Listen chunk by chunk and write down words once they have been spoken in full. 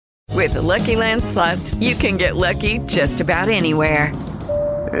With the Lucky Land Slots, you can get lucky just about anywhere.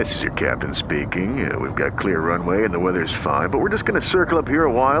 This is your captain speaking. We've got clear runway and the weather's fine, but we're just going to circle up here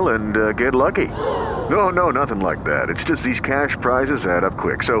a while and get lucky. No, nothing like that. It's just these cash prizes add up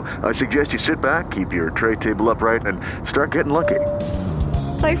quick. So I suggest you sit back, keep your tray table upright, and start getting lucky.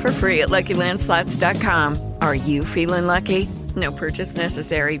 Play for free at LuckyLandSlots.com. Are you feeling lucky? No purchase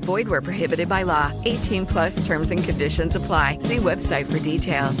necessary. Void where prohibited by law. 18 plus terms and conditions apply. See website for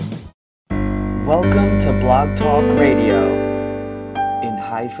details. Welcome to Blog Talk Radio in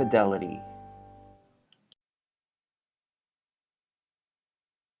high fidelity.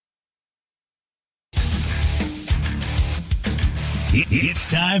 It's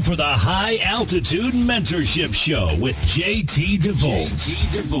time for the High Altitude Mentorship Show with JT DeVolt.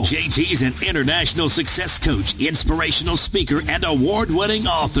 JT's an international success coach, inspirational speaker, and award-winning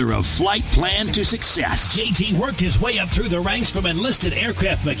author of Flight Plan to Success. JT worked his way up through the ranks from enlisted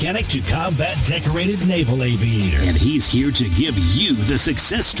aircraft mechanic to combat decorated naval aviator. And he's here to give you the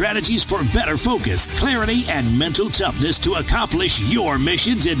success strategies for better focus, clarity, and mental toughness to accomplish your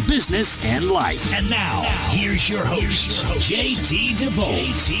missions in business and life. And now here's your host, JT DeVolt.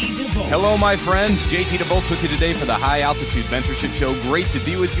 Hello, my friends. JT DeVolt with you today for the High Altitude Mentorship Show. Great to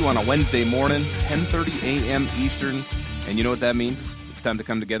be with you on a Wednesday morning, 10:30 a.m. Eastern. And you know what that means? It's time to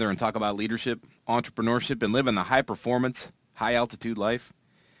come together and talk about leadership, entrepreneurship, and living the high-performance, high-altitude life.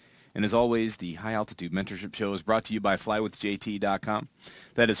 And as always, the High Altitude Mentorship Show is brought to you by flywithjt.com.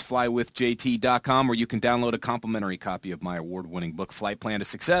 That is flywithjt.com, where you can download a complimentary copy of my award-winning book, Flight Plan to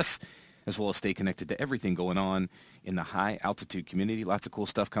Success, as well as stay connected to everything going on in the high altitude community. Lots of cool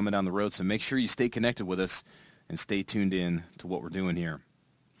stuff coming down the road, so make sure you stay connected with us and stay tuned in to what we're doing here.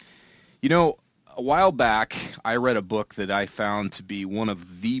 You know, a while back, I read a book that I found to be one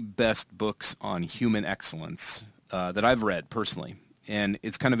of the best books on human excellence that I've read personally. And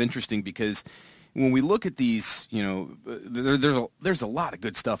it's kind of interesting because when we look at these, you know, there's a lot of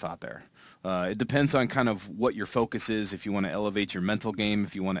good stuff out there. It depends on kind of what your focus is. If you want to elevate your mental game,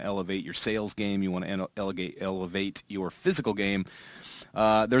 if you want to elevate your sales game, you want to elevate your physical game,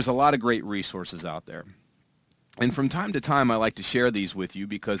 there's a lot of great resources out there. And from time to time, I like to share these with you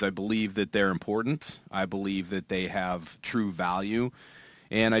because I believe that they're important. I believe that they have true value.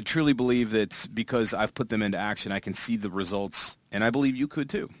 And I truly believe that because I've put them into action, I can see the results. And I believe you could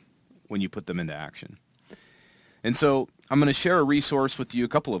too when you put them into action. And so I'm going to share a resource with you, a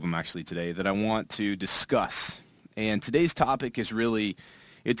couple of them actually today, that I want to discuss. And today's topic is really,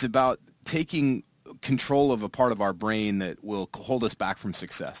 it's about taking control of a part of our brain that will hold us back from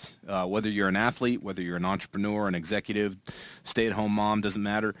success. Whether you're an athlete, whether you're an entrepreneur, an executive, stay-at-home mom, doesn't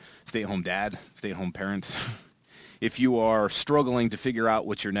matter, stay-at-home dad, stay-at-home parent. If you are struggling to figure out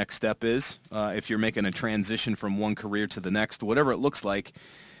what your next step is, if you're making a transition from one career to the next, whatever it looks like,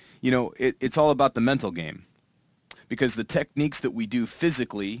 you know, it's all about the mental game. Because the techniques that we do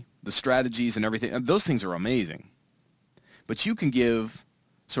physically, the strategies and everything, those things are amazing. But you can give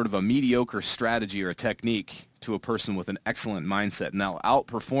sort of a mediocre strategy or a technique to a person with an excellent mindset, and that'll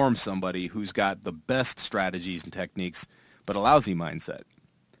outperform somebody who's got the best strategies and techniques, but a lousy mindset.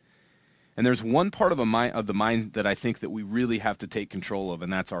 And there's one part of the mind that I think that we really have to take control of,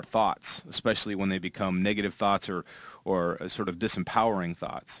 and that's our thoughts, especially when they become negative thoughts or sort of disempowering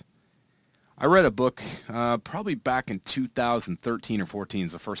thoughts. I read a book probably back in 2013 or 14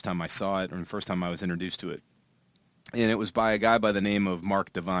 is the first time I saw it, or the first time I was introduced to it. And it was by a guy by the name of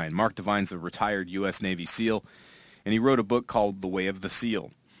Mark Devine. Mark Devine's a retired U.S. Navy SEAL, and he wrote a book called The Way of the SEAL.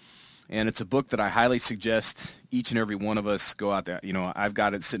 And it's a book that I highly suggest each and every one of us go out there. You know, I've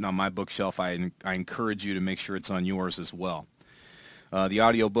got it sitting on my bookshelf. I encourage you to make sure it's on yours as well. The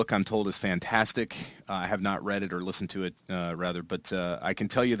audio book, I'm told, is fantastic. I have not read it or listened to it, but I can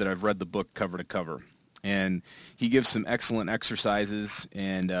tell you that I've read the book cover to cover. And he gives some excellent exercises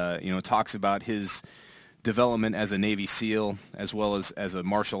and, talks about his development as a Navy SEAL as well as a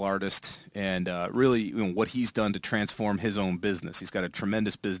martial artist and really what he's done to transform his own business. He's got a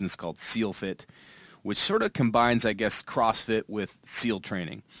tremendous business called SEALFit, which sort of combines, I guess, CrossFit with SEAL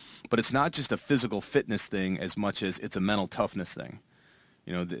training. But it's not just a physical fitness thing as much as it's a mental toughness thing.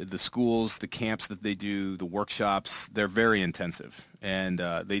 You know, the schools, the camps that they do, the workshops, they're very intensive. And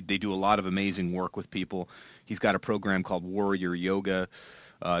they do a lot of amazing work with people. He's got a program called Warrior Yoga.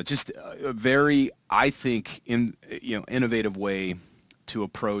 Just a very, I think, innovative way to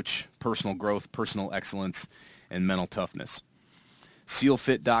approach personal growth, personal excellence, and mental toughness.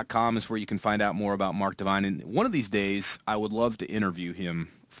 SEALFit.com is where you can find out more about Mark Devine. And one of these days, I would love to interview him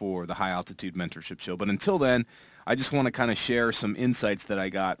for the High Altitude Mentorship Show. But until then, I just want to kind of share some insights that I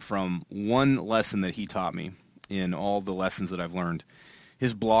got from one lesson that he taught me in all the lessons that I've learned.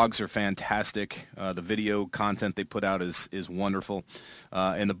 His blogs are fantastic. The video content they put out is wonderful.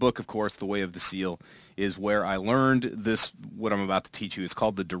 And the book, of course, The Way of the SEAL, is where I learned this, what I'm about to teach you. It's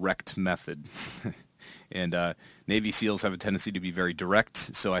called the D.I.R.E.C.T method. And Navy SEALs have a tendency to be very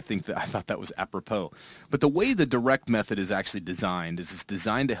direct, so I thought that was apropos. But the way the D.I.R.E.C.T method is actually designed is it's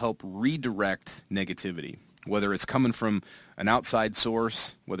designed to help redirect negativity, whether it's coming from an outside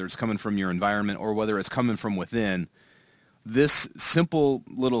source, whether it's coming from your environment, or whether it's coming from within. This simple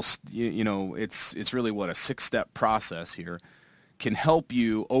little, it's really what, a 6-step process here, can help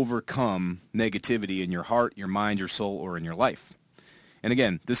you overcome negativity in your heart, your mind, your soul, or in your life. And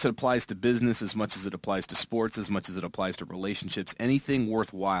again, this applies to business as much as it applies to sports, as much as it applies to relationships. Anything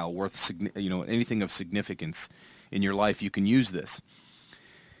worthwhile, anything of significance in your life, you can use this.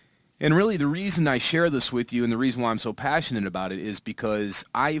 And really the reason I share this with you and the reason why I'm so passionate about it is because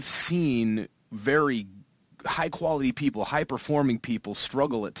I've seen very high-quality people, high-performing people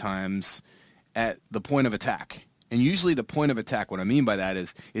struggle at times at the point of attack. And usually the point of attack, what I mean by that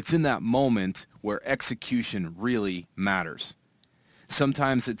is it's in that moment where execution really matters.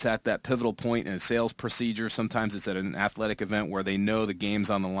 Sometimes it's at that pivotal point in a sales procedure. Sometimes it's at an athletic event where they know the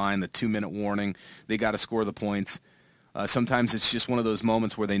game's on the line, the 2-minute warning, they got to score the points. Sometimes it's just one of those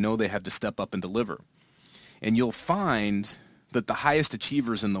moments where they know they have to step up and deliver. And you'll find that the highest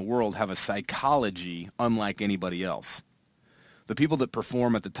achievers in the world have a psychology unlike anybody else. The people that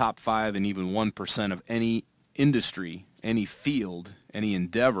perform at the top 5 and even 1% of any industry, any field, any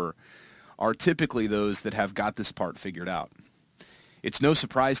endeavor, are typically those that have got this part figured out. It's no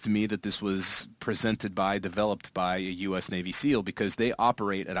surprise to me that this was developed by a U.S. Navy SEAL, because they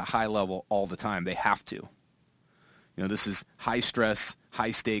operate at a high level all the time. They have to. This is high stress,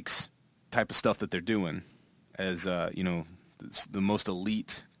 high stakes type of stuff that they're doing as, the most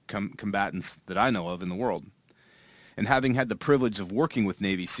elite combatants that I know of in the world. And having had the privilege of working with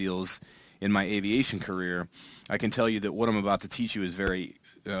Navy SEALs in my aviation career, I can tell you that what I'm about to teach you is very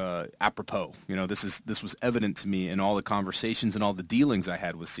apropos. This was evident to me in all the conversations and all the dealings I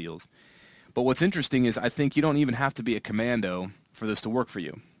had with SEALs. But what's interesting is I think you don't even have to be a commando for this to work for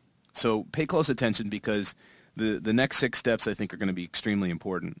you. So pay close attention, because the next 6 steps I think are going to be extremely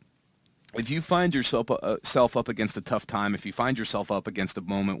important. If you find yourself up against a tough time, if you find yourself up against a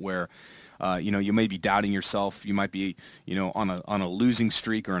moment where, you may be doubting yourself, you might be, on a losing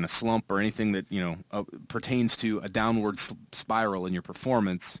streak or in a slump or anything that, pertains to a downward spiral in your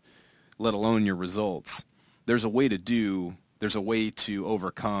performance, let alone your results, there's a way to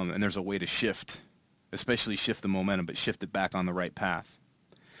overcome, and there's a way to shift, especially shift the momentum, but shift it back on the right path.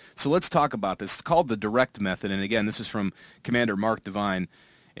 So let's talk about this. It's called the D.I.R.E.C.T method. And again, this is from Commander Mark Devine.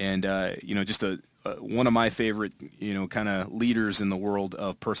 And, just one of my favorite, kind of leaders in the world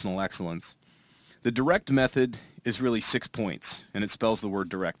of personal excellence. The D.I.R.E.C.T method is really 6 points, and it spells the word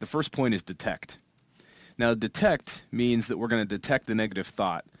direct. The first point is detect. Now, detect means that we're going to detect the negative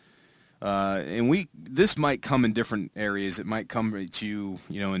thought. And this might come in different areas. It might come at you,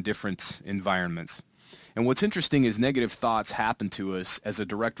 in different environments. And what's interesting is negative thoughts happen to us as a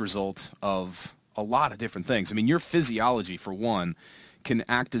direct result of a lot of different things. I mean, your physiology, for one, can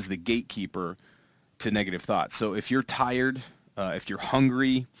act as the gatekeeper to negative thoughts. So if you're tired, if you're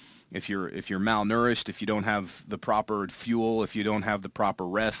hungry, if you're malnourished, if you don't have the proper fuel, if you don't have the proper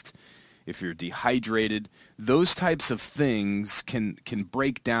rest, if you're dehydrated, those types of things can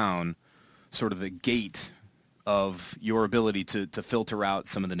break down sort of the gate of your ability to filter out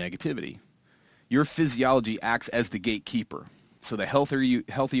some of the negativity. Your physiology acts as the gatekeeper. So the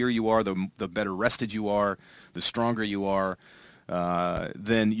healthier you are, the better rested you are, the stronger you are,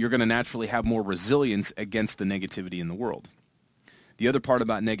 then you're going to naturally have more resilience against the negativity in the world. The other part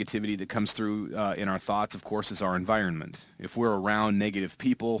about negativity that comes through in our thoughts, of course, is our environment. If we're around negative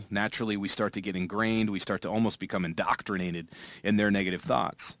people, naturally we start to get ingrained. We start to almost become indoctrinated in their negative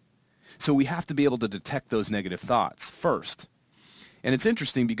thoughts. So we have to be able to detect those negative thoughts first. And it's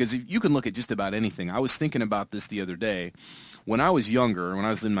interesting because you can look at just about anything. I was thinking about this the other day. When I was younger, when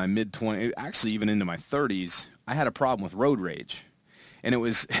I was in my mid-20s, actually even into my 30s, I had a problem with road rage. And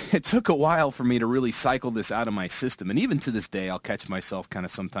it took a while for me to really cycle this out of my system. And even to this day, I'll catch myself kind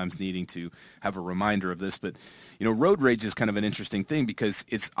of sometimes needing to have a reminder of this. But, road rage is kind of an interesting thing because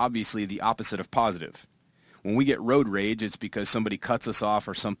it's obviously the opposite of positive. When we get road rage, it's because somebody cuts us off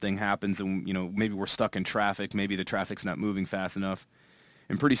or something happens and, maybe we're stuck in traffic. Maybe the traffic's not moving fast enough.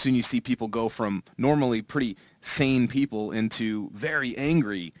 And pretty soon you see people go from normally pretty sane people into very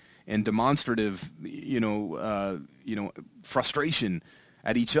angry and demonstrative, frustration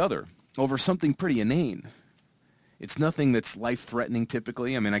at each other over something pretty inane. It's nothing that's life-threatening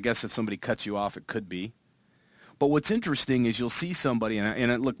typically. I mean, I guess if somebody cuts you off, it could be. But what's interesting is you'll see somebody,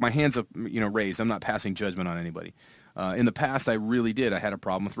 and look, my hands up, raised. I'm not passing judgment on anybody. In the past, I really did. I had a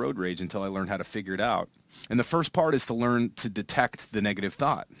problem with road rage until I learned how to figure it out. And the first part is to learn to detect the negative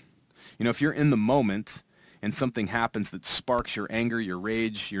thought. If you're in the moment and something happens that sparks your anger, your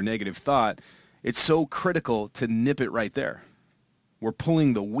rage, your negative thought, it's so critical to nip it right there. We're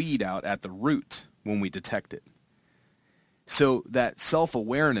pulling the weed out at the root when we detect it. So that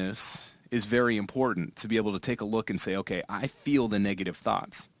self-awareness is very important, to be able to take a look and say, okay, I feel the negative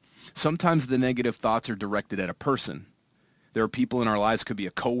thoughts. Sometimes the negative thoughts are directed at a person. There are people in our lives, could be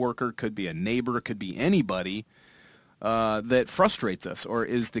a coworker, could be a neighbor, could be anybody that frustrates us or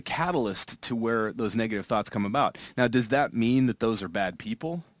is the catalyst to where those negative thoughts come about. Now, does that mean that those are bad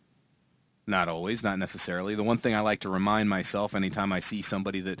people? Not always, not necessarily. The one thing I like to remind myself anytime I see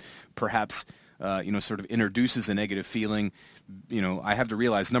somebody that perhaps sort of introduces a negative feeling, I have to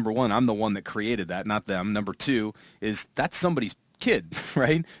realize, number one, I'm the one that created that, not them. Number two is that's somebody's kid,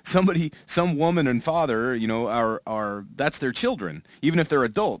 right? Some woman and father, are that's their children. Even if they're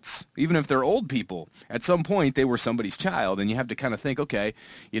adults, even if they're old people, at some point they were somebody's child, and you have to kind of think, okay,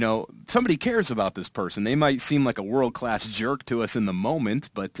 somebody cares about this person. They might seem like a world-class jerk to us in the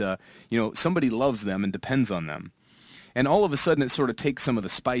moment, but somebody loves them and depends on them. And all of a sudden, it sort of takes some of the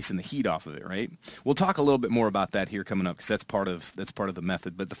spice and the heat off of it, right? We'll talk a little bit more about that here coming up, because that's part of the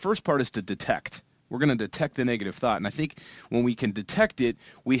method. But the first part is to detect. We're going to detect the negative thought. And I think when we can detect it,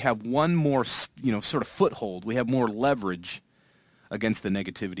 we have one more, sort of foothold. We have more leverage against the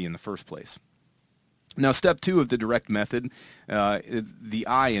negativity in the first place. Now, step 2 of the direct method, the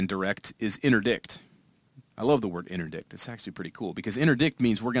I in direct, is interdict. I love the word interdict. It's actually pretty cool, because interdict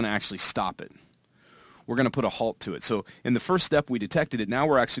means we're going to actually stop it. We're going to put a halt to it. So in the first step, we detected it. Now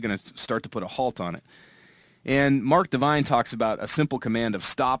we're actually going to start to put a halt on it. And Mark Divine talks about a simple command of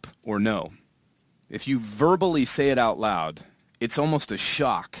stop or no. If you verbally say it out loud, it's almost a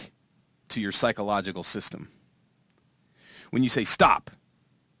shock to your psychological system. When you say stop,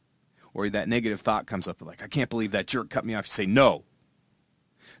 or that negative thought comes up, like, I can't believe that jerk cut me off, you say no.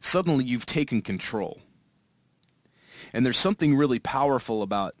 Suddenly you've taken control. And there's something really powerful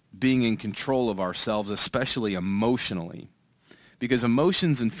about being in control of ourselves, especially emotionally, because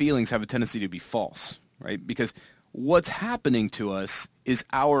emotions and feelings have a tendency to be false, right? Because what's happening to us is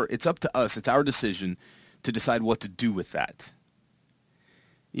it's up to us, it's our decision to decide what to do with that.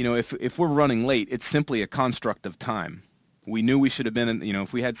 If we're running late, it's simply a construct of time. We knew we should have been,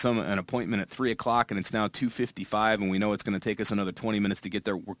 if we had an appointment at 3 o'clock and it's now 2:55 and we know it's going to take us another 20 minutes to get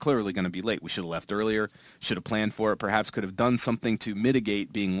there, we're clearly going to be late. We should have left earlier, should have planned for it, perhaps could have done something to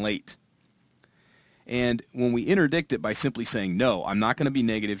mitigate being late. And when we interdict it by simply saying, no, I'm not going to be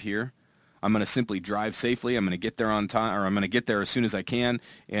negative here. I'm going to simply drive safely. I'm going to get there on time, or I'm going to get there as soon as I can,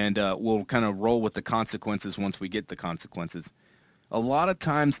 and we'll kind of roll with the consequences once we get the consequences. A lot of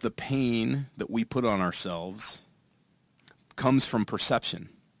times the pain that we put on ourselves comes from perception.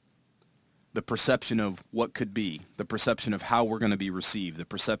 The perception of what could be, the perception of how we're going to be received, the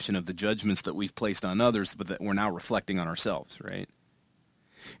perception of the judgments that we've placed on others, but that we're now reflecting on ourselves, right?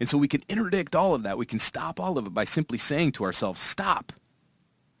 And so we can interdict all of that. We can stop all of it by simply saying to ourselves, stop.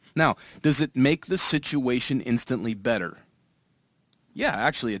 Now, does it make the situation instantly better? Yeah,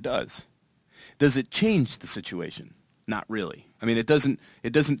 actually it does. Does it change the situation? Not really. I mean, it doesn't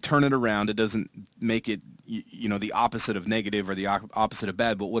turn it around. It doesn't make it, the opposite of negative or the opposite of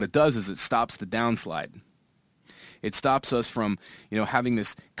bad. But what it does is it stops the downslide. It stops us from, having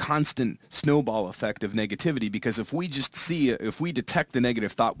this constant snowball effect of negativity, because if we detect the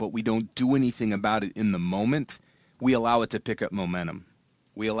negative thought, but we don't do anything about it in the moment, we allow it to pick up momentum.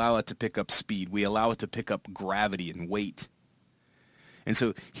 We allow it to pick up speed. We allow it to pick up gravity and weight. And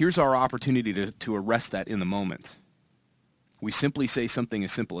so here's our opportunity to arrest that in the moment. We simply say something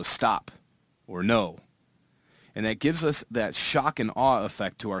as simple as stop or no. And that gives us that shock and awe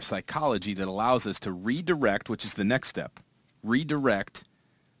effect to our psychology that allows us to redirect, which is the next step, redirect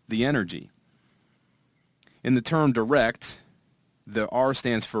the energy. In the term direct, the R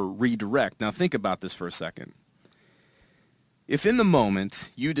stands for redirect. Now think about this for a second. If in the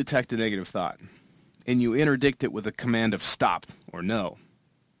moment you detect a negative thought and you interdict it with a command of stop or no,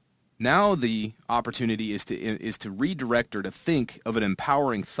 now the opportunity is to redirect or to think of an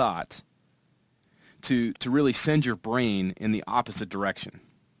empowering thought to really send your brain in the opposite direction.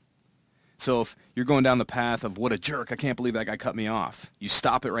 So if you're going down the path of what a jerk, I can't believe that guy cut me off, you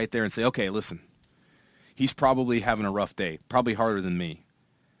stop it right there and say, okay, listen, he's probably having a rough day, probably harder than me.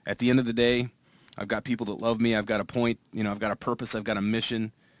 At the end of the day, I've got people that love me. I've got a point, I've got a purpose. I've got a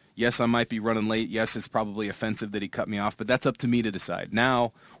mission. Yes, I might be running late. Yes, it's probably offensive that he cut me off, but that's up to me to decide.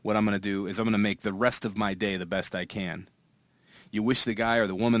 Now, what I'm going to do is I'm going to make the rest of my day the best I can. You wish the guy or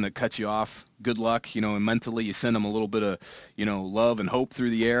the woman that cut you off good luck, and mentally you send them a little bit of, love and hope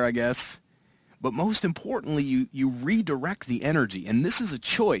through the air, I guess. But most importantly, you redirect the energy, and this is a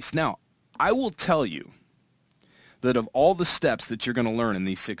choice. Now, I will tell you that of all the steps that you're going to learn in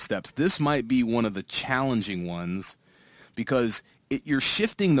these 6 steps, this might be one of the challenging ones because you're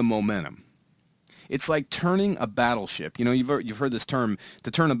shifting the momentum. It's like turning a battleship. You've heard this term,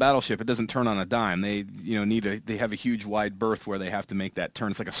 to turn a battleship, it doesn't turn on a dime. They they have a huge wide berth where they have to make that turn.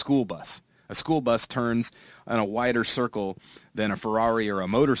 It's like a school bus. A school bus turns on a wider circle than a Ferrari or a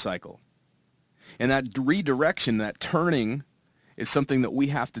motorcycle. And that redirection, that turning, is something that we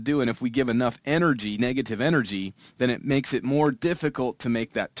have to do. And if we give enough energy, negative energy, then it makes it more difficult to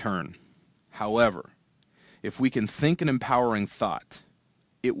make that turn. However, if we can think an empowering thought,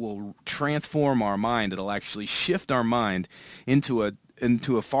 it will transform our mind. It'll actually shift our mind into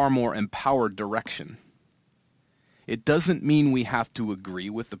a far more empowered direction. It doesn't mean we have to agree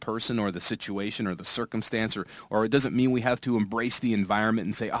with the person or the situation or the circumstance, or it doesn't mean we have to embrace the environment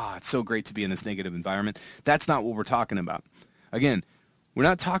and say, it's so great to be in this negative environment. That's not what we're talking about. Again, we're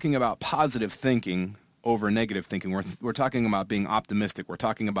not talking about positive thinking over negative thinking. We're talking about being optimistic. We're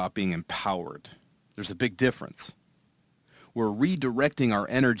talking about being empowered. There's a big difference. We're redirecting our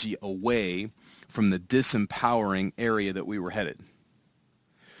energy away from the disempowering area that we were headed.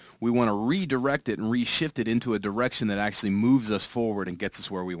 We want to redirect it and reshift it into a direction that actually moves us forward and gets us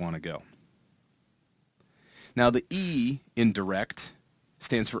where we want to go. Now, the E in direct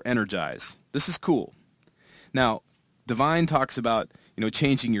stands for energize. This is cool. Now, Divine talks about,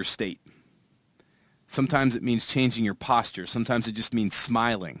 changing your state. Sometimes it means changing your posture. Sometimes it just means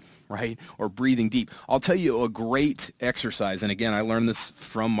smiling, right? Or breathing deep. I'll tell you a great exercise, and again, I learned this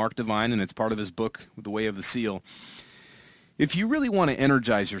from Mark Divine, and it's part of his book, The Way of the Seal. If you really want to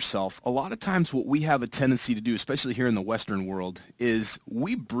energize yourself, a lot of times what we have a tendency to do, especially here in the Western world, is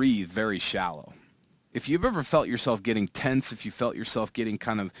we breathe very shallow. If you've ever felt yourself getting tense, if you felt yourself getting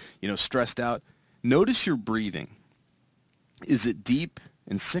kind of, stressed out, notice your breathing. Is it deep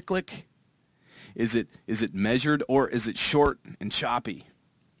and cyclic? Is it measured, or is it short and choppy?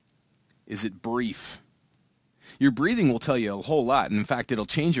 Is it brief? Your breathing will tell you a whole lot, and in fact, it'll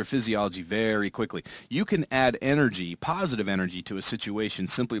change your physiology very quickly. You can add energy, positive energy, to a situation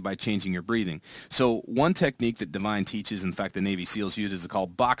simply by changing your breathing. So one technique that Divine teaches, in fact, the Navy SEALs use, is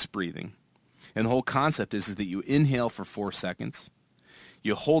called box breathing. And the whole concept is that you inhale for 4 seconds,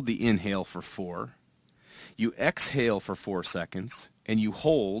 you hold the inhale for 4, you exhale for 4 seconds, and you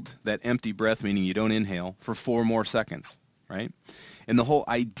hold that empty breath, meaning you don't inhale, for 4 more seconds, right? And the whole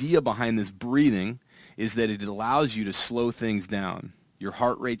idea behind this breathing is that it allows you to slow things down. Your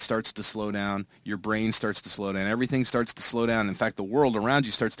heart rate starts to slow down, your brain starts to slow down, everything starts to slow down. In fact, the world around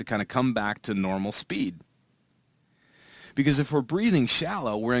you starts to kind of come back to normal speed. Because if we're breathing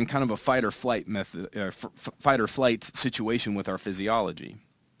shallow, we're in kind of a fight or flight situation with our physiology.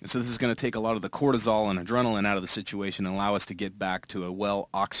 And so this is going to take a lot of the cortisol and adrenaline out of the situation and allow us to get back to a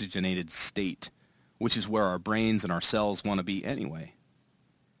well-oxygenated state, which is where our brains and our cells want to be anyway.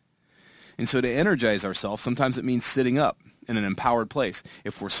 And so to energize ourselves, sometimes it means sitting up in an empowered place.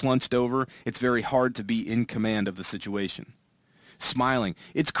 If we're slunched over, it's very hard to be in command of the situation. Smiling.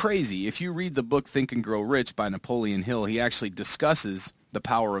 It's crazy. If you read the book Think and Grow Rich by Napoleon Hill, he actually discusses the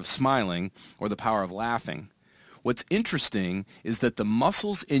power of smiling or the power of laughing. What's interesting is that the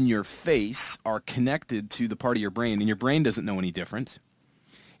muscles in your face are connected to the part of your brain, and your brain doesn't know any different.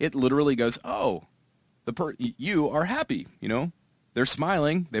 It literally goes, you are happy, They're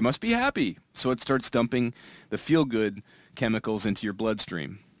smiling. They must be happy. So it starts dumping the feel-good chemicals into your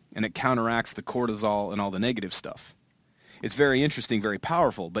bloodstream, and it counteracts the cortisol and all the negative stuff. It's very interesting, very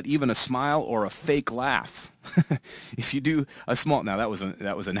powerful, but even a smile or a fake laugh, if you do a small, now that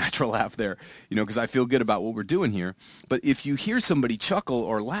was a natural laugh there, because I feel good about what we're doing here. But if you hear somebody chuckle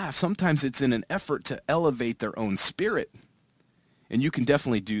or laugh, sometimes it's in an effort to elevate their own spirit. And you can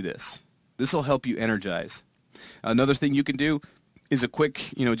definitely do this. This will help you energize. Another thing you can do is a quick,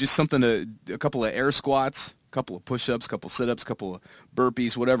 just something a couple of air squats, a couple of push-ups, a couple of sit-ups, a couple of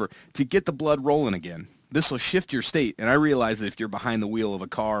burpees, whatever, to get the blood rolling again. This will shift your state. And I realize that if you're behind the wheel of a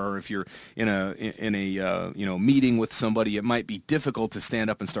car, or if you're in a meeting with somebody, it might be difficult to stand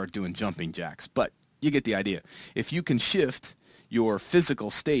up and start doing jumping jacks. But you get the idea. If you can shift your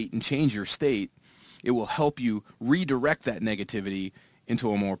physical state and change your state, it will help you redirect that negativity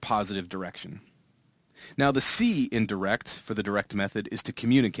into a more positive direction. Now, the C in direct, for the direct method, is to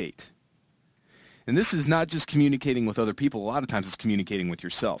communicate. And this is not just communicating with other people. A lot of times it's communicating with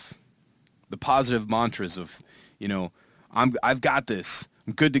yourself. The positive mantras of, I've got this.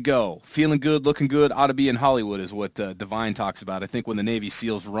 I'm good to go. Feeling good, looking good, ought to be in Hollywood is what Divine talks about. I think when the Navy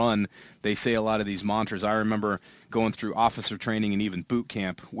SEALs run, they say a lot of these mantras. I remember going through officer training and even boot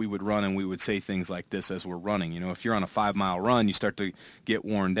camp, we would run and we would say things like this as we're running. If you're on a 5-mile run, you start to get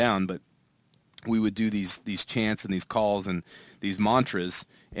worn down, but we would do these chants and these calls and these mantras,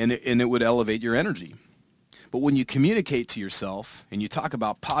 and it would elevate your energy. But when you communicate to yourself and you talk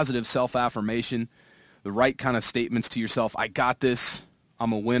about positive self-affirmation, the right kind of statements to yourself, I got this,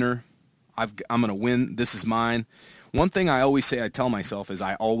 I'm a winner, I'm going to win, this is mine. One thing I always say, I tell myself, is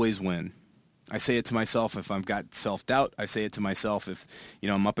I always win. I say it to myself if I've got self-doubt. I say it to myself if,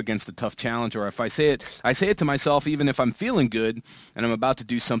 I'm up against a tough challenge, or if I say it to myself even if I'm feeling good and I'm about to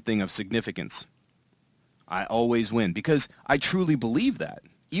do something of significance. I always win, because I truly believe that.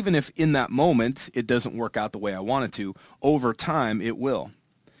 Even if in that moment it doesn't work out the way I want it to, over time it will.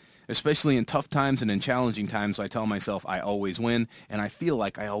 Especially in tough times and in challenging times, I tell myself I always win, and I feel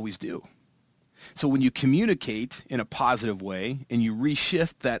like I always do. So when you communicate in a positive way and you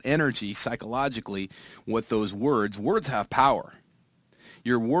reshift that energy psychologically with those words have power.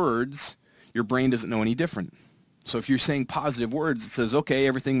 Your words, your brain doesn't know any different. So if you're saying positive words, it says, okay,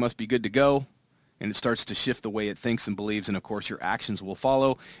 everything must be good to go. And it starts to shift the way it thinks and believes, and of course your actions will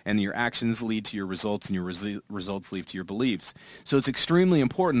follow, and your actions lead to your results, and your results lead to your beliefs. So it's extremely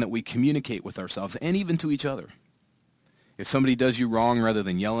important that we communicate with ourselves and even to each other. If somebody does you wrong, rather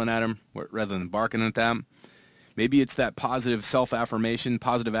than yelling at them, rather than barking at them, maybe it's that positive self-affirmation,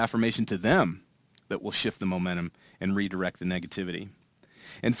 positive affirmation to them that will shift the momentum and redirect the negativity.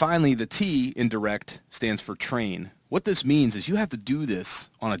 And finally, the T in direct stands for train. What this means is you have to do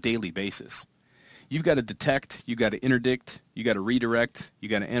this on a daily basis. You've got to detect, you've got to interdict, you got to redirect, you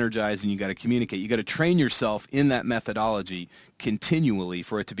got to energize, and you got to communicate. You got to train yourself in that methodology continually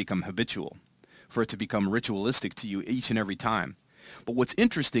for it to become habitual, for it to become ritualistic to you each and every time. But what's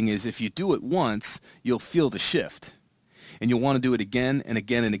interesting is if you do it once, you'll feel the shift, and you'll want to do it again and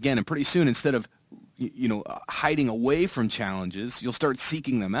again and again. And pretty soon, instead of hiding away from challenges, you'll start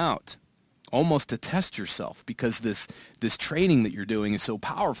seeking them out, almost to test yourself, because this training that you're doing is so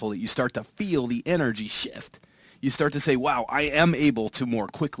powerful that you start to feel the energy shift. You start to say, wow, I am able to more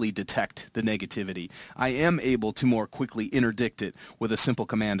quickly detect the negativity. I am able to more quickly interdict it with a simple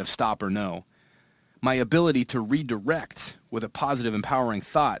command of stop or no. My ability to redirect with a positive, empowering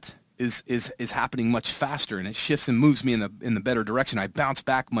thought is happening much faster, and it shifts and moves me in the better direction. I bounce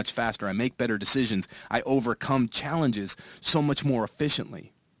back much faster. I make better decisions. I overcome challenges so much more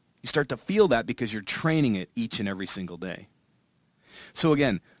efficiently. You start to feel that because you're training it each and every single day. So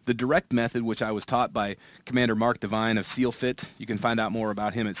again, the direct method, which I was taught by Commander Mark Devine of SEALFIT, you can find out more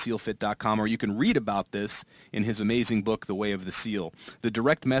about him at SEALFIT.com, or you can read about this in his amazing book, The Way of the SEAL. The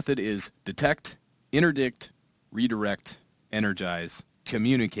direct method is detect, interdict, redirect, energize,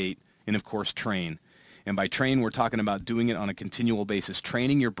 communicate, and of course train. And by train, we're talking about doing it on a continual basis,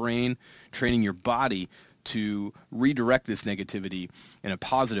 training your brain, training your body to redirect this negativity in a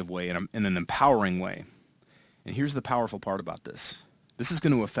positive way, in an empowering way. And here's the powerful part about this. This is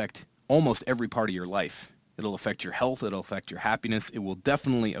going to affect almost every part of your life. It'll affect your health. It'll affect your happiness. It will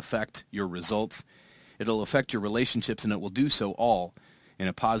definitely affect your results. It'll affect your relationships, and it will do so all in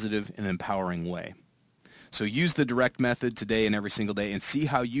a positive and empowering way. So use the direct method today and every single day, and see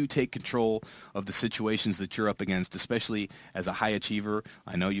how you take control of the situations that you're up against, especially as a high achiever.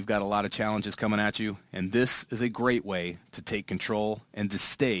 I know you've got a lot of challenges coming at you, and this is a great way to take control and to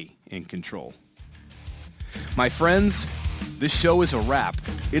stay in control. My friends, this show is a wrap.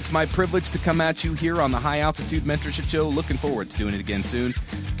 It's my privilege to come at you here on the High Altitude Mentorship Show. Looking forward to doing it again soon.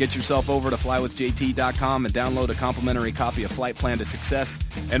 Get yourself over to flywithjt.com and download a complimentary copy of Flight Plan to Success.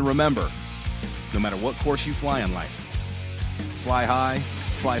 And remember, no matter what course you fly in life, fly high,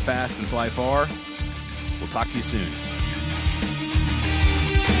 fly fast, and fly far. We'll talk to you soon.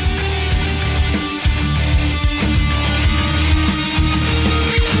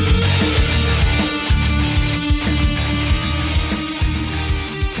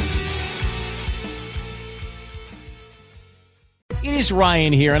 It is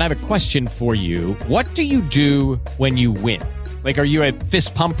Ryan here, and I have a question for you. What do you do when you win? Like, are you a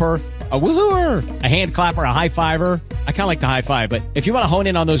fist pumper, a woohooer, a hand clapper, a high fiver? I kind of like the high five, but if you want to hone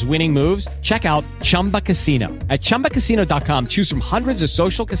in on those winning moves, check out Chumba Casino. At ChumbaCasino.com, choose from hundreds of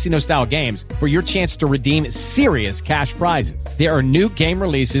social casino-style games for your chance to redeem serious cash prizes. There are new game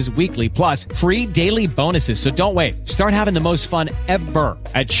releases weekly, plus free daily bonuses, so don't wait. Start having the most fun ever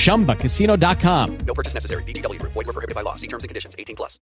at ChumbaCasino.com. No purchase necessary. VGW Group. Void where prohibited by law. See terms and conditions. 18+.